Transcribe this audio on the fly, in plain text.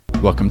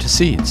Welcome to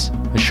Seeds,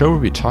 a show where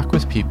we talk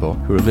with people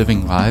who are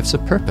living lives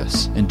of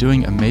purpose and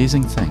doing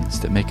amazing things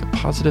that make a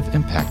positive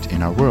impact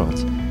in our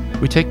world.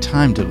 We take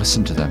time to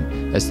listen to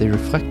them as they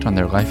reflect on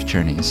their life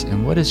journeys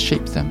and what has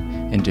shaped them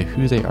into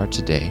who they are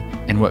today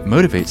and what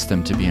motivates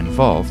them to be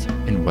involved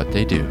in what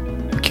they do.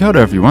 Kia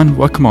ora everyone,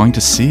 welcome along to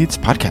Seeds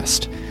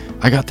Podcast.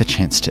 I got the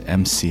chance to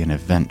MC an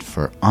event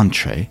for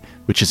Entree,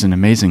 which is an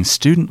amazing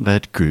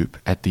student-led group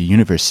at the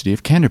University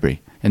of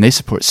Canterbury, and they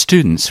support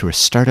students who are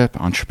startup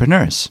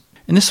entrepreneurs.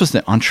 And this was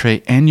the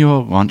Entree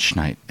annual launch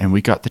night, and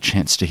we got the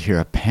chance to hear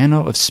a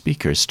panel of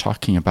speakers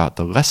talking about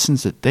the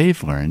lessons that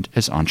they've learned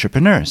as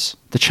entrepreneurs.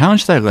 The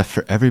challenge that I left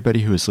for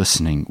everybody who was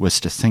listening was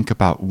to think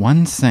about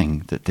one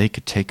thing that they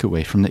could take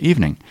away from the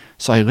evening.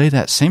 So I lay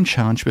that same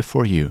challenge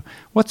before you.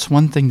 What's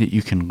one thing that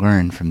you can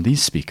learn from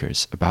these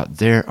speakers about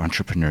their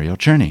entrepreneurial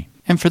journey?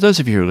 And for those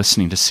of you who are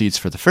listening to Seeds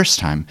for the first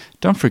time,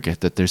 don't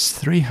forget that there's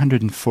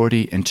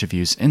 340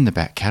 interviews in the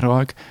back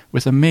catalog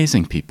with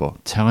amazing people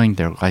telling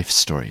their life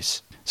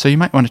stories. So you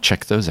might want to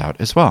check those out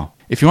as well.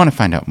 If you want to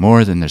find out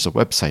more, then there's a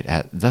website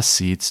at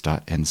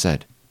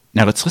theseeds.nz.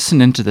 Now let's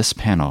listen into this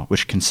panel,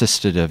 which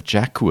consisted of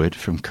Jack Wood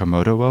from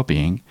Komodo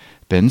Wellbeing,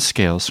 Ben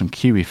Scales from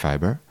Kiwi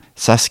Fiber,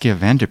 Saskia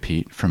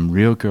Vanderpeet from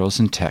Real Girls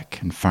in Tech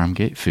and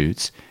Farmgate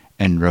Foods,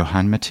 and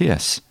Rohan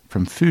Matthias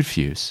from Food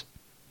Fuse.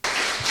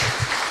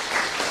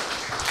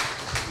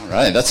 All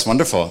right, that's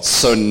wonderful.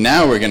 So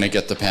now we're going to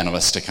get the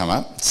panelists to come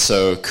up.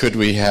 So could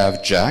we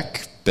have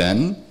Jack,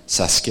 Ben,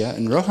 Saskia,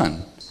 and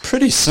Rohan?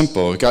 Pretty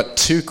simple. We've got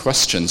two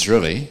questions,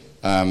 really.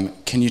 Can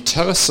you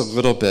tell us a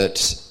little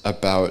bit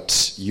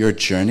about your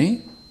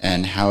journey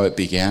and how it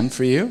began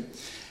for you,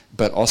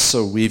 but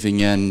also weaving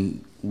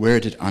in where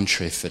did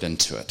Entree fit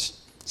into it?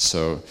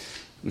 So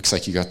looks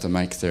like you got the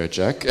mic there,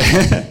 Jack. in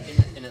at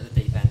the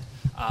deep end.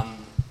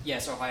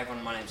 So hi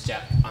everyone, my name's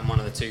Jack. I'm one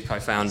of the two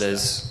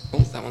co-founders. Oh,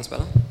 that one's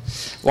better.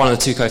 One of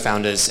the two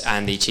co-founders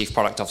and the chief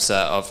product officer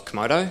of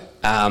Komodo.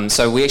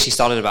 So we actually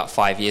started about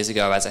 5 years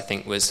ago, as I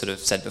think was sort of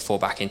said before,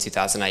 back in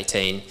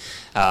 2018.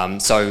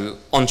 So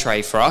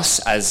Entree for us,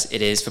 as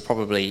it is for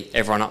probably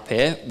everyone up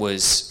here,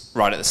 was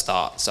right at the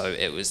start. So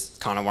it was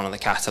kind of one of the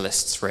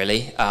catalysts,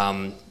 really.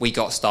 We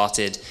got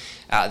started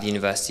at the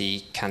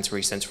University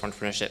Canterbury Centre for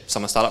Entrepreneurship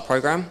Summer Startup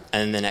Programme,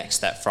 and the next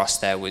step for us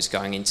there was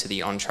going into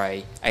the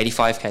Entree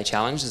 85K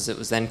Challenge, as it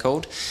was then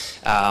called.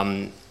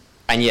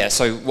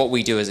 So what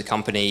we do as a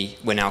company,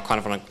 we're now kind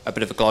of on a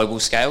bit of a global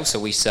scale, so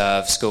we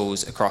serve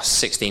schools across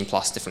 16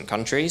 plus different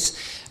countries,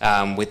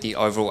 with the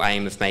overall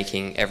aim of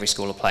making every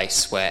school a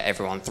place where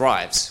everyone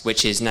thrives,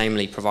 which is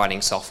namely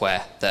providing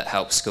software that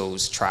helps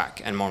schools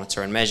track and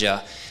monitor and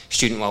measure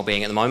student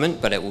wellbeing at the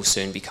moment, but it will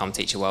soon become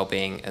teacher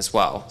wellbeing as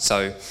well.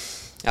 So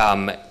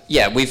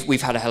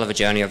we've had a hell of a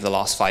journey over the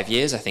last 5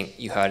 years. I think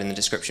you heard in the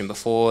description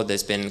before,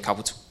 there's been a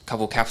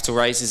couple capital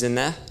raises in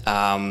there.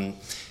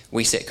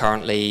 We sit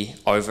currently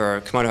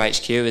over, Komodo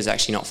HQ is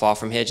actually not far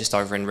from here, just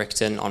over in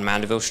Riccarton on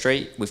Mandeville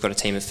Street. We've got a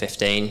team of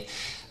 15.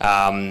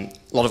 A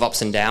lot of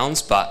ups and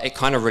downs, but it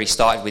kind of really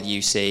started with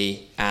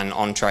UC and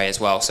Entree as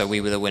well. So we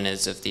were the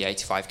winners of the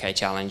 85K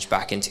Challenge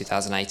back in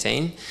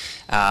 2018.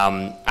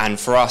 And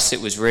for us,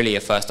 it was really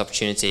a first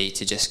opportunity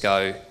to just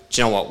go,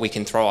 do you know what, we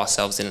can throw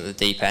ourselves in at the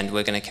deep end.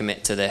 We're going to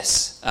commit to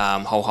this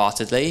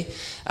wholeheartedly,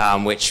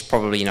 which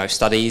probably,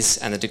 studies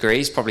and the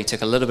degrees probably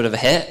took a little bit of a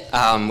hit,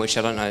 which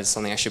I don't know is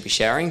something I should be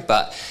sharing.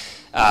 But,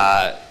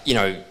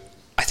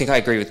 I think I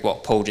agree with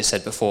what Paul just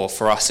said before.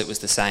 For us, it was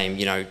the same.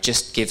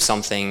 Just give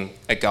something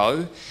a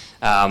go.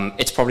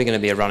 It's probably going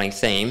to be a running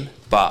theme,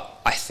 but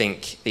I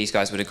think these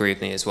guys would agree with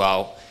me as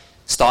well.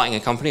 Starting a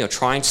company or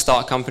trying to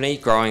start a company,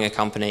 growing a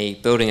company,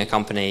 building a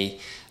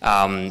company,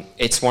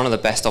 it's one of the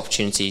best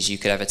opportunities you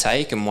could ever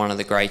take and one of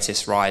the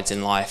greatest rides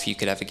in life you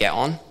could ever get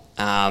on.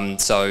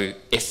 So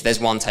if there's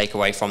one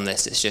takeaway from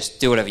this, it's just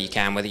do whatever you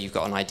can, whether you've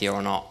got an idea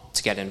or not,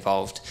 to get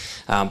involved.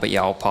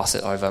 I'll pass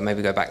it over.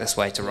 Maybe go back this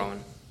way to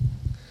Rowan.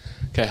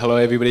 Okay, hello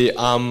everybody.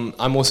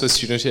 I'm also a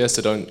student here,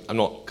 so I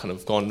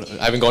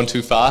haven't gone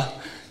too far.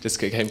 Just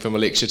came from a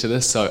lecture to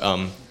this, so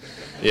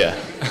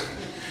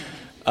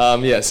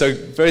so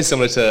very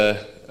similar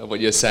to what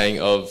you're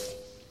saying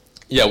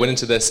I went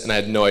into this and I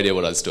had no idea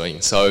what I was doing.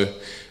 So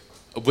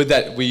with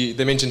that,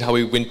 they mentioned how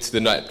we went to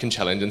the Napkin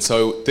Challenge, and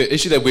so the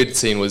issue that we'd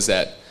seen was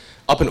that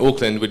up in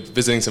Auckland, we're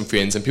visiting some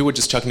friends, and people were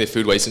just chucking their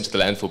food waste into the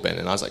landfill bin,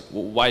 and I was like,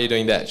 well, why are you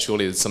doing that?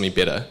 Surely there's something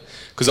better.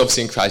 Because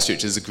obviously in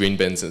Christchurch there's the green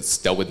bins and it's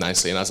dealt with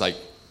nicely, and I was like,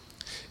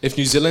 if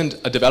New Zealand,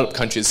 a developed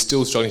country, is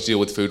still struggling to deal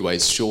with food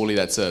waste, surely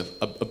that's a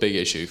big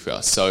issue for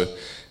us. So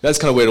that's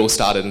kind of where it all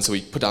started, and so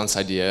we put down this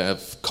idea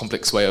of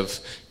complex way of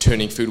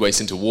turning food waste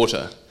into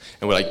water.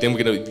 And we're like, then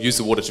we're going to use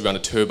the water to run a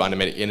turbine and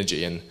make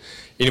energy. And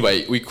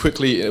anyway, we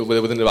quickly,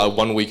 within about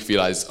 1 week,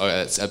 realized,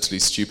 that's absolutely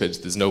stupid.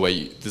 There's no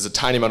way, there's a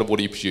tiny amount of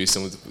water you produce,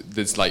 and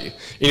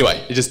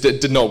it just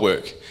did not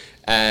work.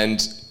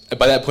 And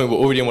by that point, we're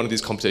already in one of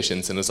these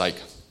competitions, and it's like,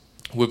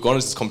 we've gone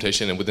into this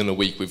competition, and within a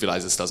week, we've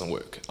realized this doesn't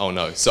work. Oh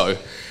no. So,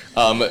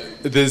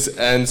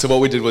 so what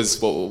we did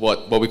was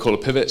what we call a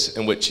pivot,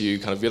 in which you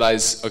kind of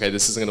realize, okay,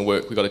 this isn't going to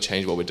work, we've got to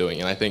change what we're doing.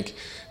 And I think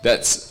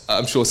that's,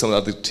 I'm sure some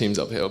of the other teams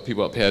up here, or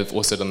people up here, have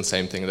also done the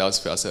same thing. That was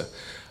for us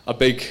a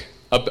big,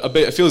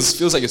 it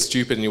feels like it's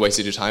stupid and you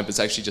wasted your time, but it's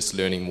actually just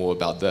learning more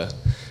about the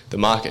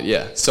market,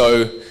 yeah.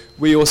 So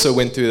we also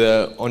went through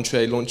the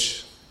Entree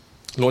launch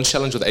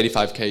challenge, or the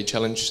 85K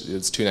challenge,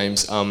 there's two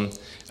names,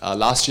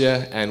 last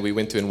year, and we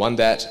went through and won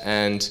that,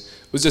 and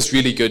it was just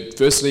really good.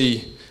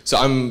 Firstly, so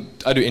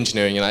I do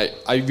engineering, and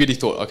I really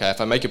thought, okay,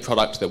 if I make a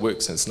product that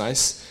works and it's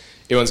nice,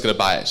 everyone's going to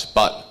buy it.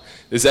 But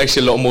there's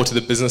actually a lot more to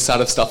the business side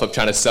of stuff of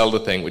trying to sell the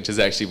thing, which is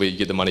actually where you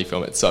get the money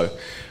from it. So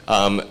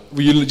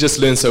we just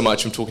learn so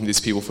much from talking to these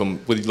people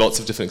with lots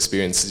of different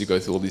experiences. You go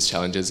through all these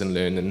challenges and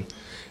learn,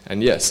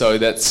 and yeah, so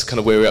that's kind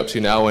of where we're up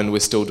to now, and we're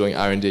still doing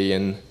R&D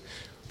and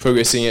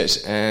progressing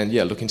it, and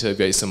yeah, looking to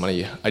raise some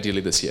money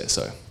ideally this year.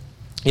 So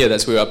yeah,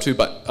 that's where we're up to.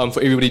 But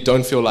for everybody,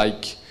 don't feel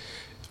like,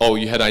 oh,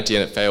 you had an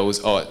idea and it fails,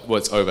 oh, well,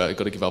 it's over, you've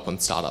got to give up on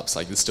startups.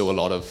 Like, there's still a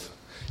lot of,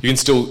 you can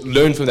still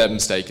learn from that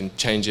mistake and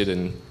change it,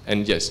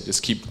 and yes,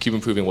 just keep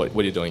improving what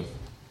you're doing.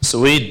 So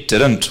we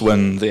didn't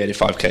win the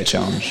 85K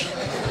challenge.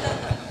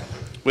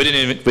 We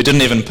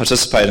didn't even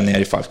participate in the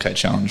 85K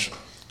challenge,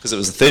 because it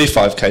was the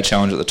 35K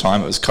challenge at the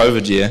time. It was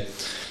COVID year.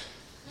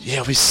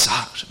 Yeah, we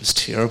sucked. It was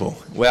terrible.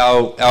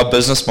 Well, our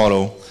business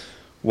model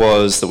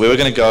was that we were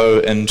going to go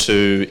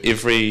into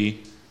every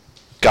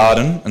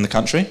garden in the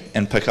country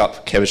and pick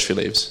up cabbage tree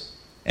leaves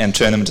and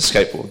turn them into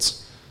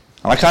skateboards.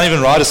 And I can't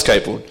even ride a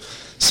skateboard.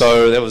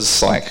 So that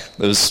was like,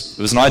 it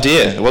was an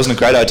idea. It wasn't a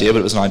great idea, but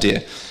it was an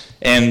idea.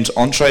 And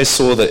Entree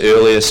saw the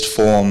earliest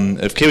form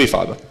of kiwi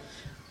fibre.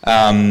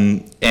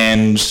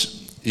 And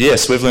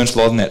yes, we've learned a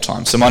lot in that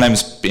time. So my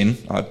name's Ben.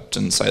 I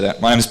didn't say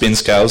that. My name's Ben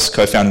Scales,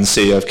 co-founder and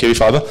CEO of Kiwi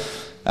Fibre.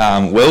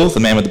 Will, the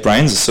man with the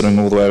brains, is sitting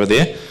all the way over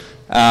there.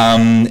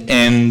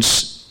 And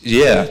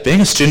yeah,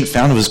 being a student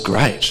founder was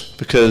great,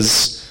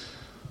 because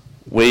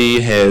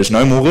we had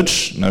no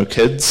mortgage, no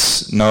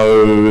kids,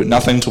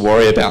 nothing to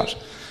worry about.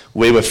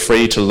 We were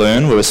free to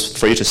learn, we were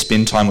free to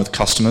spend time with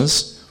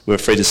customers, we were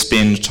free to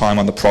spend time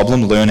on the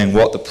problem, learning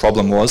what the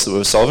problem was that we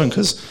were solving,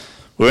 because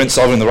we weren't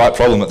solving the right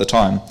problem at the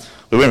time.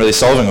 We weren't really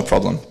solving a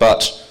problem,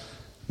 but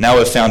now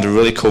we've found a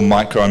really cool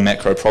micro and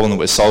macro problem that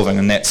we're solving,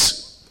 and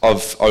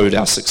I've owed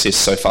our success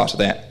so far to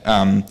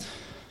that.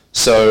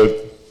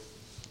 So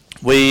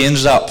we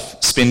ended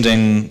up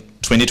spending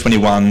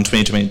 2021,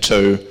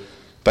 2022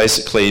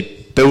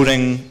 basically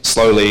building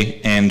slowly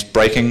and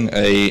breaking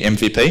a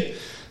MVP.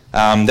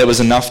 That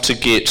was enough to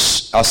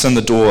get us in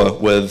the door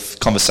with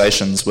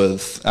conversations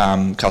with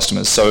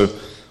customers. So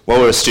while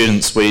we were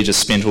students, we just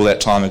spent all that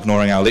time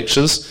ignoring our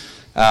lectures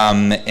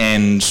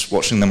and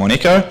watching them on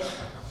Echo.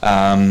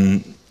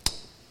 And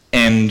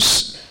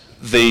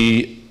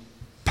the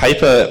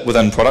paper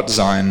within product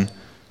design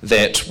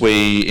that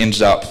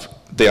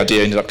the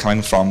idea ended up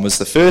coming from was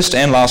the first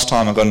and last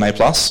time I got an A+.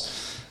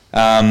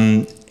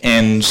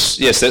 And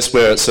yes, that's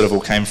where it sort of all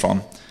came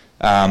from.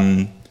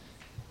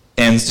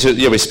 And so,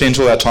 yeah, we spent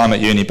all our time at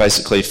uni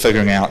basically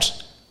figuring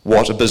out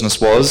what a business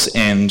was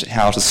and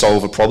how to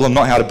solve a problem,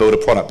 not how to build a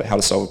product, but how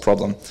to solve a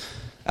problem.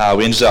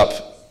 We ended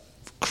up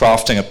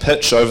crafting a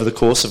pitch over the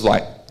course of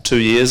like 2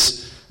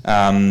 years,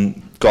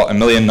 got 1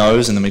 million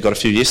no's, and then we got a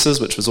few yeses,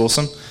 which was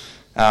awesome.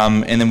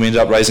 And then we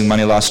ended up raising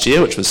money last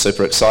year, which was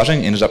super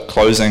exciting. Ended up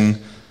closing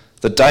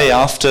the day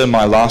after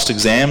my last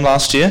exam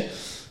last year.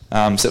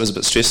 So that was a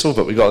bit stressful,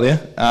 but we got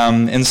there.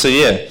 And so,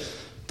 yeah,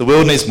 the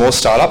world needs more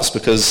startups,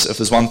 because if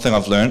there's one thing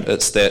I've learned,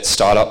 it's that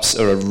startups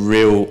are a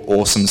real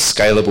awesome,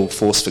 scalable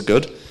force for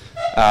good.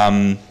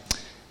 And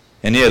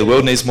yeah, the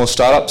world needs more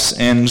startups,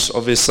 and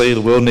obviously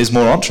the world needs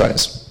more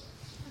Entrees.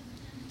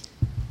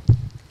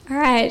 All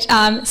right,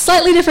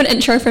 slightly different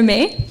intro from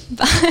me,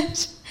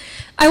 but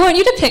I want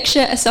you to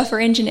picture a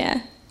software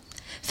engineer.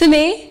 For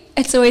me,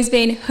 it's always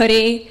been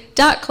hoodie,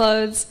 dark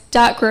clothes,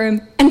 dark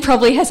room, and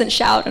probably hasn't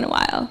showered in a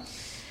while.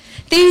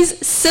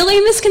 These silly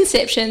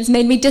misconceptions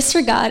made me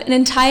disregard an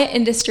entire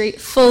industry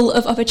full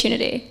of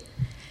opportunity.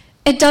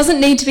 It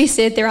doesn't need to be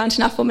said there aren't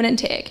enough women in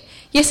tech.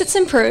 Yes, it's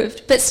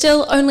improved, but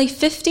still only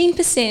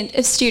 15%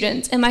 of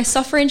students in my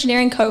software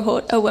engineering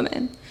cohort are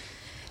women.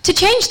 To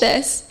change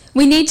this,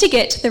 we need to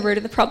get to the root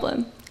of the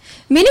problem.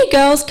 Many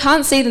girls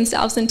can't see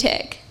themselves in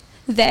tech.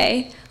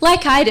 They,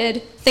 like I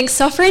did, think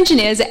software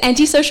engineers are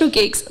antisocial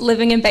geeks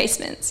living in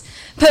basements.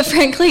 But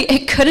frankly,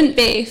 it couldn't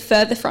be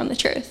further from the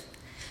truth.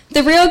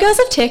 The Real Girls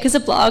of Tech is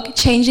a blog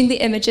changing the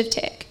image of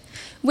tech.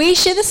 We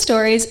share the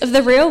stories of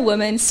the real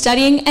women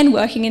studying and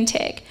working in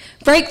tech,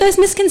 break those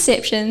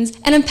misconceptions,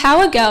 and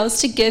empower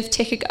girls to give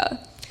tech a go.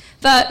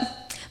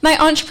 But my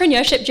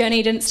entrepreneurship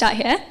journey didn't start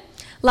here.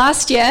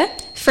 Last year,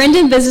 friend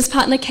and business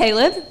partner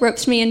Caleb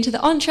roped me into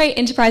the Entree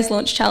Enterprise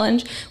Launch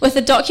Challenge with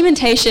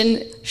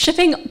the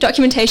shipping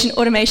documentation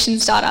automation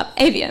startup,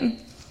 Avium.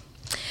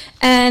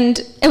 And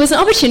it was an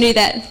opportunity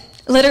that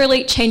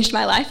literally changed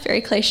my life,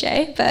 very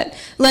cliche, but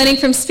learning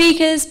from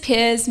speakers,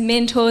 peers,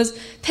 mentors,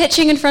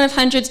 pitching in front of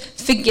hundreds,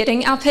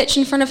 forgetting our pitch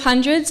in front of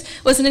hundreds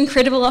was an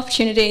incredible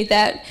opportunity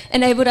that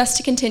enabled us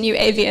to continue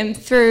Avium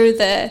through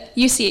the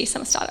UCE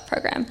Summer Startup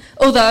Program.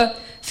 Although,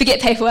 Forget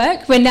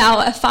paperwork. We're now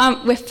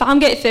we're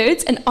Farmgate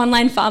Foods, an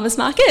online farmers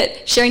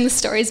market, sharing the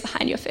stories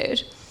behind your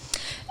food.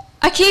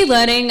 A key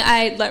learning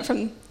I learned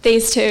from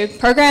these two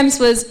programs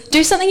was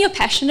do something you're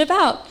passionate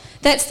about.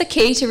 That's the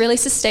key to really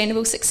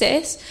sustainable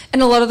success,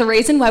 and a lot of the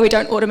reason why we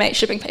don't automate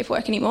shipping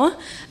paperwork anymore.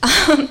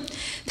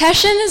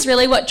 Passion is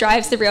really what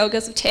drives the real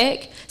girls of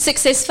tech.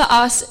 Success for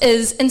us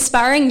is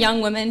inspiring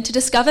young women to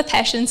discover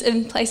passions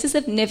in places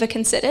they've never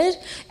considered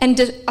and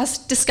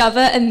discover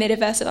a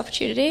metaverse of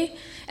opportunity.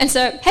 And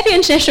so, happy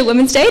International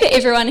Women's Day to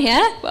everyone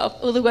here, well,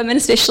 all the women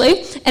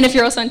especially, and if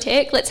you're also in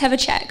tech, let's have a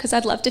chat because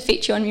I'd love to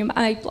feature you on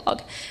my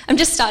blog. I'm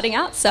just starting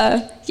out,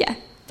 so yeah,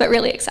 but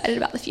really excited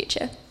about the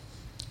future.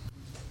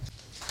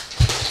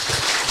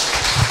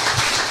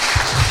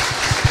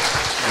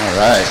 All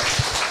right.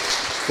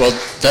 Well,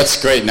 that's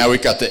great. Now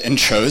we've got the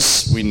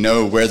intros. We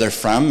know where they're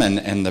from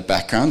and the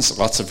backgrounds.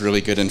 Lots of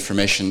really good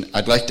information.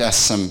 I'd like to ask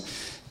some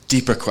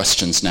deeper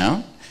questions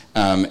now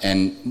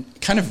and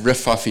kind of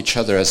riff off each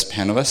other as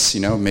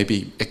panelists,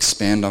 maybe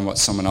expand on what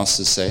someone else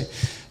has say.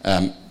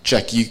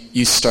 Jack,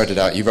 you started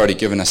out, you've already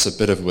given us a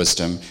bit of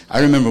wisdom.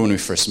 I remember when we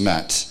first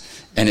met,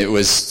 and it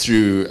was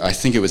through, I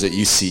think it was at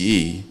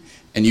UCE,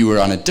 and you were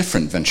on a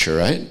different venture,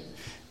 right?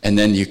 And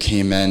then you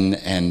came in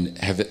and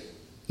have it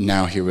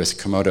now here with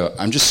Komodo.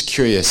 I'm just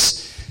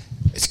curious,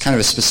 it's kind of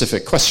a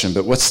specific question,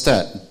 but what's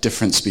that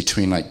difference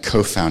between like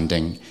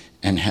co-founding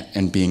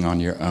and being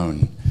on your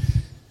own?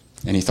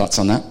 Any thoughts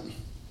on that?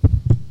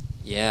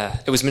 Yeah,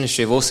 it was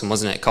Ministry of Awesome,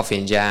 wasn't it? Coffee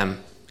and jam.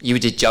 You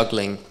did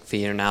juggling for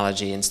your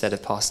analogy instead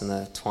of passing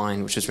the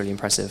twine, which was really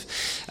impressive.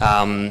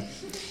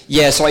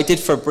 Yeah, so I did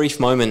for a brief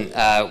moment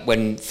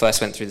when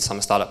first went through the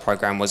Summer Startup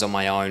Program, was on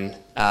my own.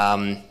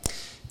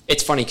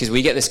 It's funny because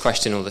we get this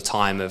question all the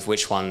time of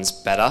which one's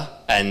better,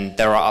 and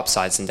there are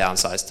upsides and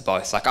downsides to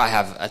both. Like I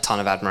have a ton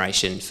of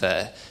admiration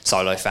for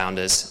solo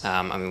founders.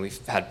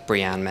 We've had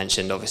Brianne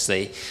mentioned,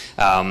 obviously.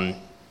 I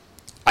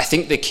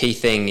think the key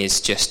thing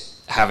is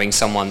just having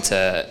someone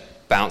to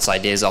bounce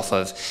ideas off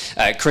of.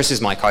 Chris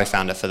is my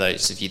co-founder, for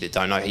those of you that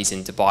don't know. He's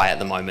in Dubai at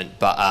the moment,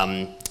 but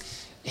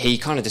he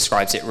kind of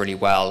describes it really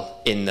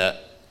well in that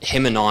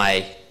him and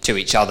I to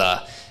each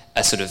other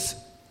are sort of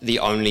the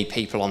only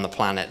people on the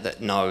planet that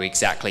know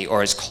exactly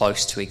or as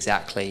close to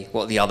exactly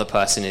what the other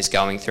person is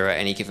going through at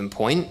any given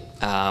point.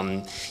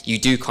 You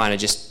do kind of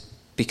just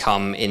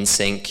become in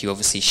sync. You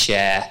obviously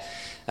share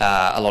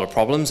a lot of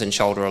problems and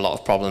shoulder a lot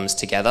of problems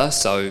together.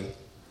 So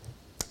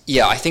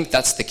yeah, I think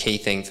that's the key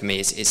thing for me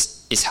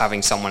is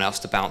having someone else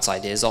to bounce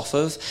ideas off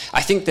of.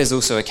 I think there's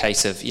also a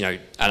case of, and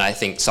I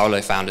think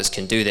solo founders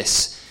can do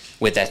this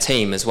with their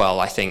team as well.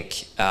 I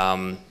think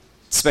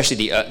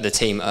especially the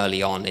team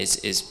early on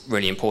is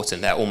really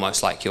important. They're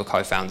almost like your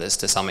co-founders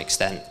to some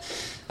extent.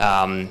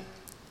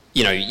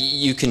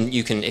 You can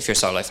if you're a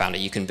solo founder,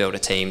 you can build a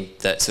team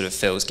that sort of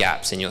fills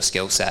gaps in your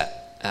skill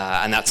set,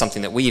 and that's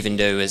something that we even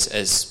do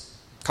as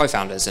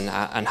co-founders and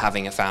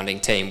having a founding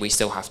team. We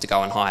still have to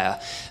go and hire.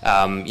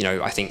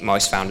 I think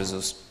most founders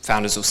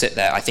will sit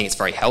there. I think it's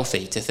very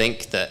healthy to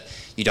think that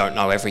you don't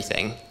know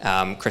everything.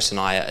 Chris and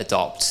I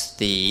adopt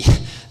the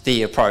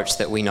approach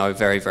that we know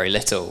very, very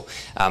little,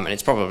 and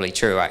it's probably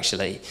true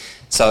actually.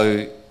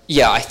 So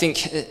yeah, I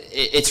think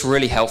it's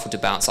really helpful to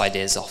bounce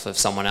ideas off of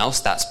someone else.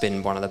 That's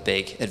been one of the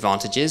big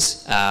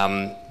advantages.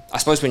 I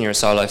suppose when you're a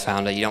solo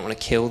founder, you don't want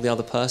to kill the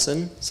other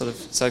person sort of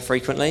so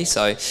frequently,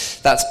 so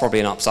that's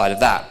probably an upside of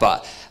that.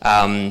 But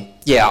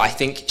I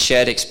think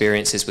shared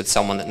experiences with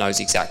someone that knows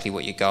exactly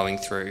what you're going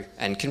through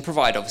and can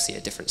provide obviously a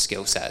different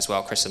skill set as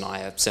well. Chris and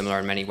I are similar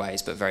in many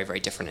ways, but very,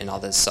 very different in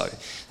others. So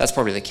that's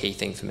probably the key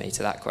thing for me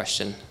to that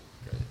question.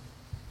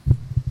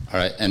 All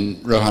right,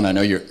 and Rohan, I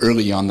know you're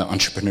early on the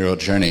entrepreneurial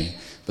journey,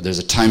 but there's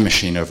a time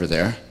machine over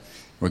there.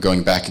 We're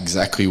going back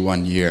exactly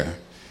 1 year.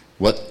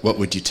 What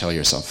would you tell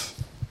yourself?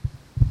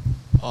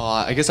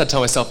 I guess I'd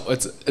tell myself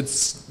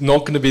it's not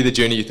going to be the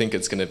journey you think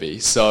it's going to be.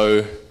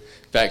 So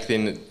back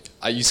then,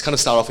 I used to kind of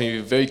start off with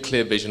a very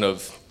clear vision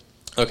of,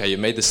 okay, you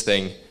made this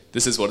thing,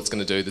 this is what it's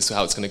going to do, this is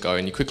how it's going to go,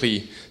 and you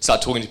quickly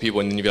start talking to people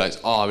and then you realize,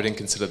 oh, we didn't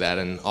consider that,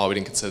 and oh, we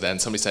didn't consider that,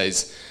 and somebody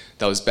says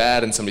that was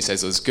bad, and somebody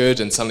says it was good,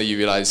 and suddenly you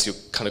realize you're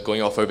kind of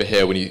going off over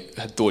here when you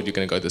had thought you're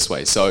going to go this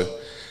way. So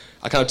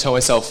I kind of tell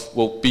myself,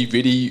 well, be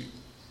ready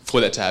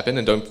for that to happen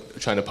and don't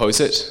try and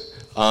oppose it.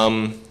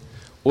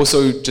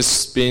 Also,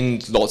 just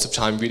spend lots of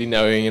time really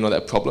narrowing in on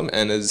that problem.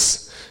 And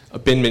as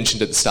Ben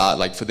mentioned at the start,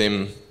 like for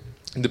them,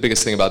 the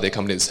biggest thing about their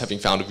company is having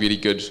found a really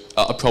good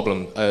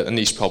a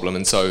niche problem.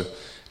 And so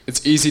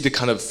it's easy to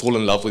kind of fall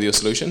in love with your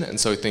solution. And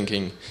so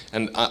thinking,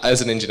 and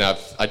as an engineer,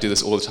 I do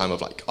this all the time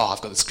of like, oh,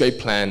 I've got this great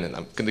plan and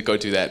I'm going to go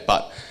do that.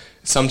 But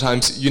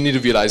sometimes you need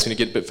to realize when you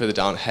get a bit further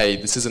down, hey,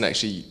 this isn't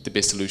actually the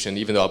best solution.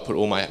 Even though I put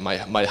all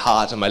my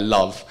heart and my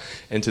love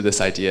into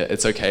this idea,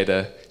 it's okay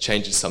to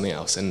change it to something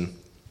else. And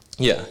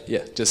yeah,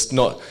 just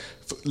not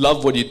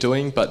love what you're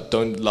doing, but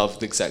don't love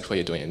the exact way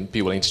you're doing it, and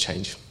be willing to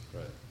change.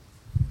 Right.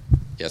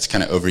 Yeah, it's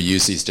kind of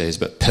overused these days,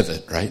 but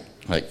pivot, right?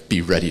 Like,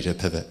 be ready to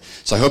pivot.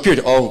 So I hope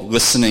you're all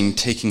listening,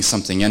 taking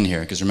something in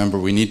here, because remember,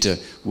 we need to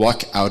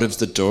walk out of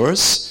the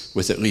doors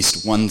with at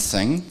least one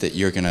thing that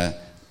you're going to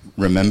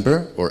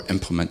remember or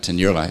implement in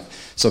your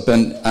life. So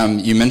Ben,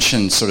 you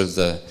mentioned sort of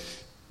the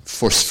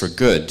force for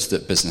good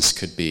that business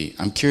could be.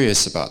 I'm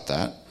curious about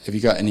that. Have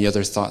you got any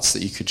other thoughts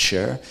that you could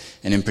share?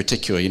 And in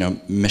particular,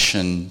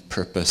 mission,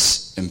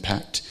 purpose,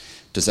 impact.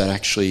 Does that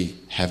actually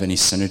have any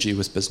synergy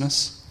with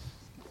business?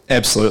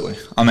 Absolutely.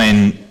 I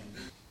mean,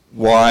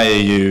 why are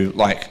you,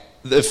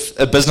 if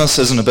a business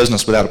isn't a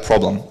business without a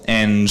problem,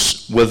 and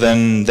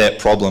within that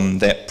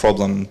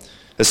problem,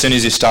 as soon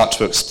as you start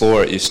to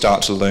explore it, you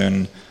start to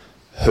learn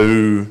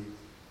who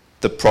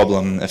the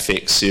problem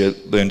affects. You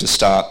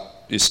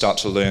start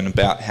to learn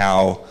about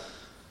how,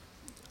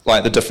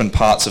 the different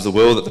parts of the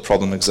world that the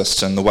problem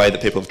exists in, the way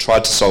that people have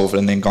tried to solve it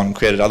and then gone and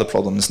created other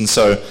problems. And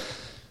so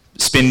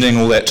spending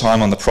all that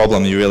time on the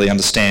problem, you really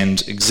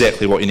understand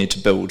exactly what you need to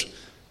build,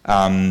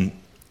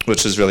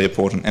 which is really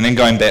important. And then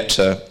going back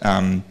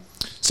to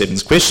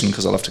Stephen's question,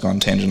 because I love to go on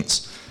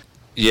tangents.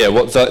 Yeah,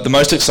 what the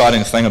most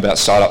exciting thing about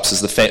startups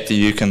is the fact that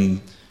you can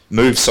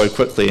move so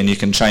quickly and you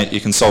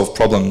can solve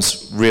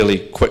problems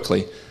really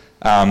quickly.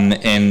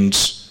 You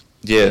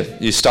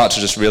start to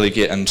just really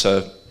get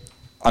into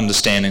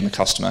understanding the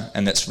customer,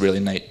 and that's really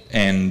neat.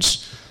 And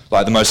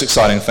the most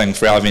exciting thing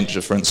for our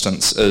venture, for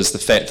instance, is the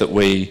fact that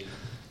we,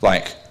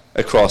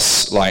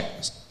 across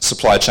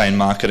supply chain,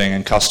 marketing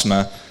and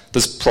customer,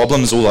 there's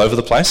problems all over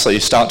the place. So you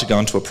start to go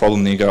into a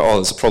problem and you go, oh,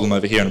 there's a problem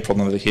over here and a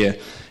problem over here.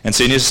 And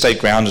so you need to stay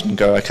grounded and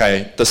go,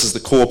 okay, this is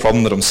the core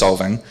problem that I'm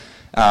solving.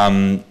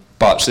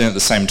 But then at the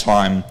same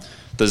time,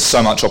 there's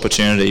so much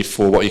opportunity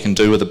for what you can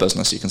do with a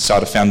business. You can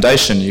start a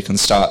foundation, you can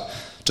start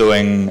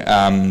doing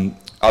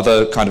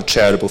other kind of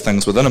charitable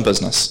things within a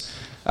business,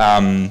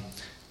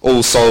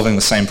 all solving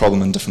the same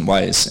problem in different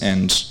ways.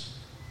 And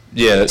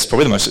yeah, it's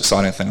probably the most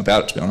exciting thing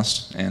about it, to be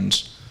honest. And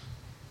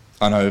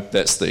I know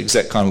that's the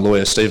exact kind of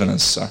lawyer Stephen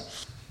is. So.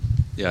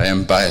 Yeah, I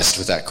am biased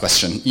with that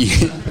question.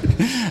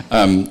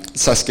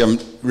 Saskia, I'm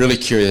really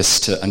curious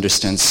to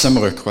understand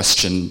similar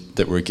question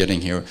that we're getting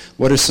here.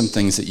 What are some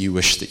things that you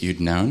wish that you'd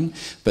known,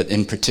 but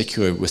in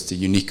particular with the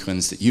unique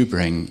ones that you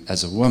bring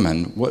as a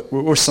woman, what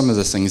were some of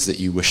the things that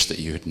you wish that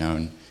you had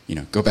known,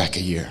 go back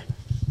a year?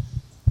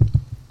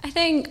 I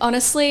think,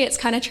 honestly, it's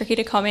kind of tricky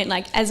to comment,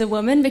 as a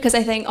woman, because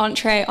I think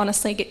Entre,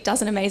 honestly,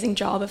 does an amazing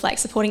job of,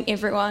 supporting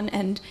everyone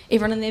and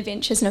everyone in their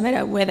ventures, no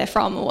matter where they're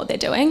from or what they're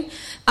doing.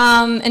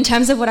 In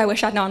terms of what I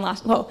wish I'd known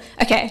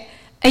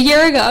a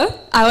year ago,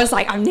 I was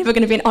I'm never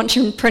going to be an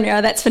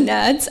entrepreneur, that's for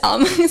nerds.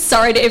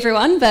 Sorry to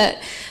everyone, but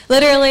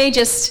literally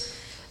just,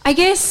 I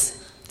guess,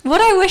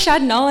 what I wish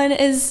I'd known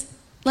is,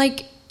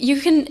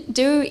 you can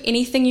do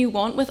anything you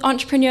want with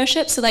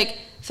entrepreneurship. So,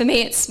 for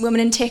me, it's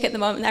women in tech at the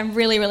moment that I'm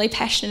really, really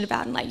passionate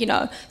about,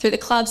 and through the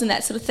clubs and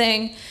that sort of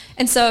thing.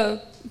 And so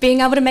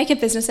being able to make a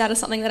business out of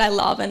something that I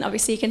love, and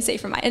obviously you can see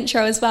from my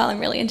intro as well, I'm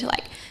really into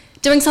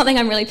doing something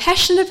I'm really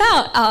passionate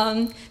about.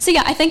 So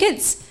yeah, I think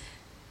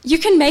you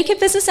can make a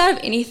business out of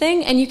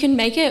anything, and you can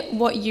make it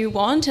what you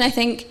want. And I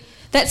think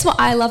that's what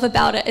I love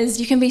about it,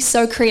 is you can be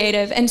so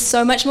creative, and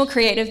so much more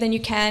creative than you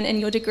can in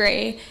your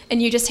degree,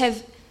 and you just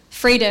have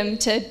freedom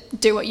to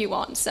do what you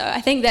want. So I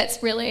think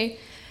that's really...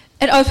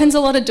 it opens a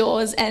lot of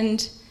doors,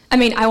 and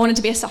I wanted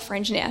to be a software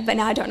engineer, but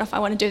now I don't know if I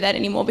want to do that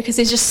anymore, because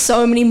there's just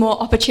so many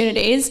more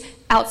opportunities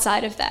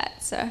outside of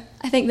that. So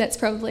I think that's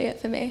probably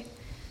it for me.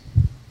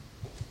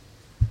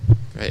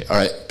 Great. All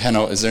right,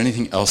 panel, is there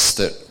anything else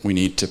that we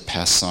need to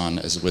pass on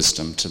as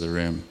wisdom to the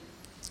room?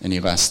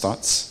 Any last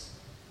thoughts?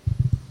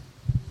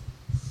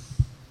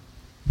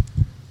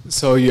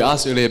 So you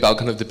asked earlier about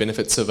kind of the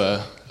benefits of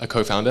a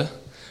co-founder.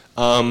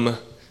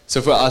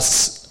 So for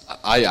us,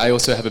 I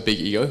also have a big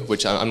ego,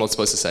 which I'm not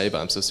supposed to say, but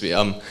I'm supposed to be.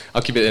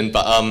 I'll keep it in.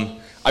 But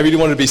I really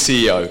wanted to be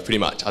CEO, pretty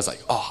much. I was like,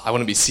 I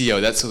want to be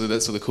CEO. That's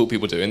what the cool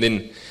people do. And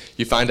then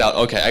you find out,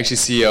 okay, actually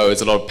CEO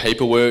is a lot of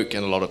paperwork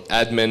and a lot of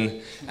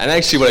admin. And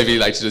actually what I really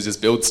like to do is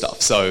just build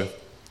stuff. So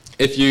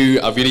if you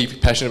are really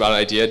passionate about an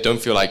idea,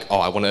 don't feel like,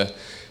 I want to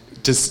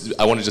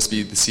just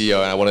be the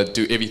CEO and I want to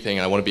do everything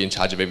and I want to be in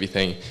charge of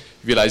everything.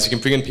 You realize you can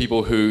bring in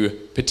people who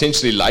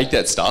potentially like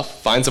that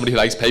stuff, find somebody who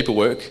likes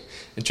paperwork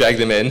and drag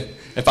them in,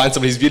 and find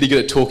somebody who's really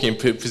good at talking and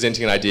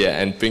presenting an idea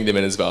and bring them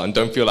in as well. And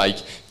don't feel like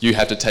you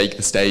have to take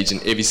the stage in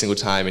every single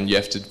time and you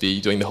have to be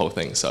doing the whole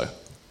thing. So,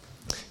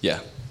 yeah.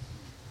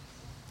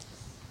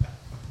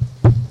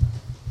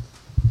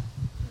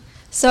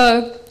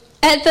 So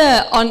at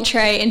the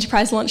Entre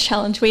Enterprise Launch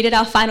Challenge, we did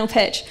our final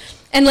pitch.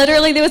 And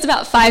literally there was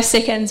about 5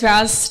 seconds where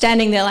I was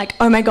standing there like,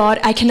 oh my God,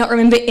 I cannot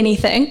remember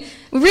anything.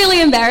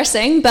 Really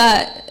embarrassing,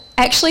 but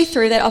actually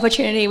through that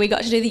opportunity we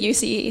got to do the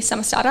UCE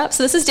Summer Startup.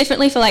 So this is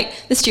definitely for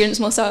the students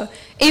more so.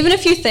 Even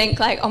if you think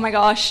oh my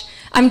gosh,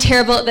 I'm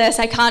terrible at this,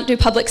 I can't do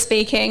public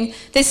speaking,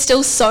 there's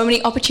still so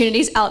many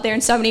opportunities out there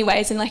in so many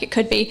ways, and it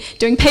could be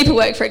doing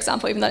paperwork, for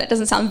example, even though that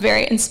doesn't sound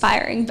very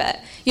inspiring. But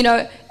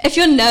if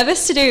you're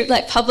nervous to do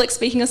public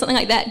speaking or something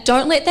like that,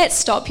 don't let that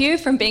stop you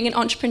from being an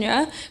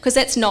entrepreneur, because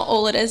that's not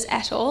all it is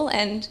at all.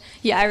 And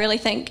yeah, I really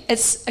think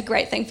it's a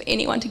great thing for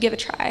anyone to give a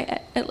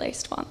try at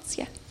least once.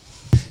 Yeah.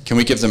 Can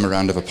we give them a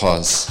round of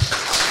applause?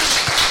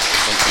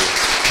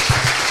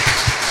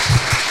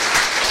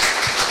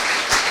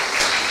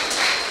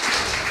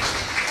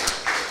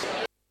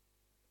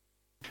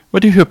 Well,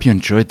 I do hope you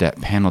enjoyed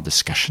that panel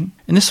discussion.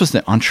 And this was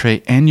the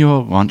Entree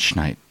annual launch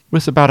night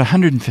with about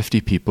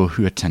 150 people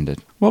who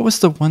attended. What was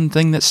the one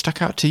thing that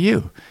stuck out to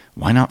you?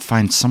 Why not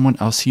find someone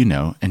else you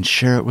know and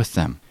share it with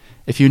them?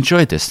 If you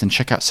enjoyed this, then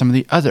check out some of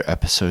the other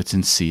episodes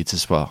in Seeds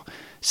as well.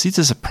 Seeds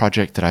is a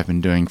project that I've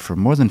been doing for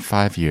more than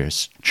 5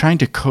 years, trying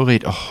to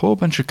collate a whole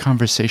bunch of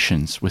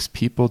conversations with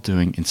people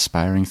doing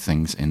inspiring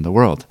things in the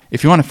world.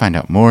 If you want to find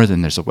out more,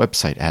 then there's a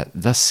website at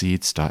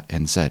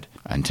theseeds.nz.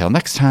 Until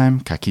next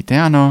time, ka kite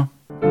ano!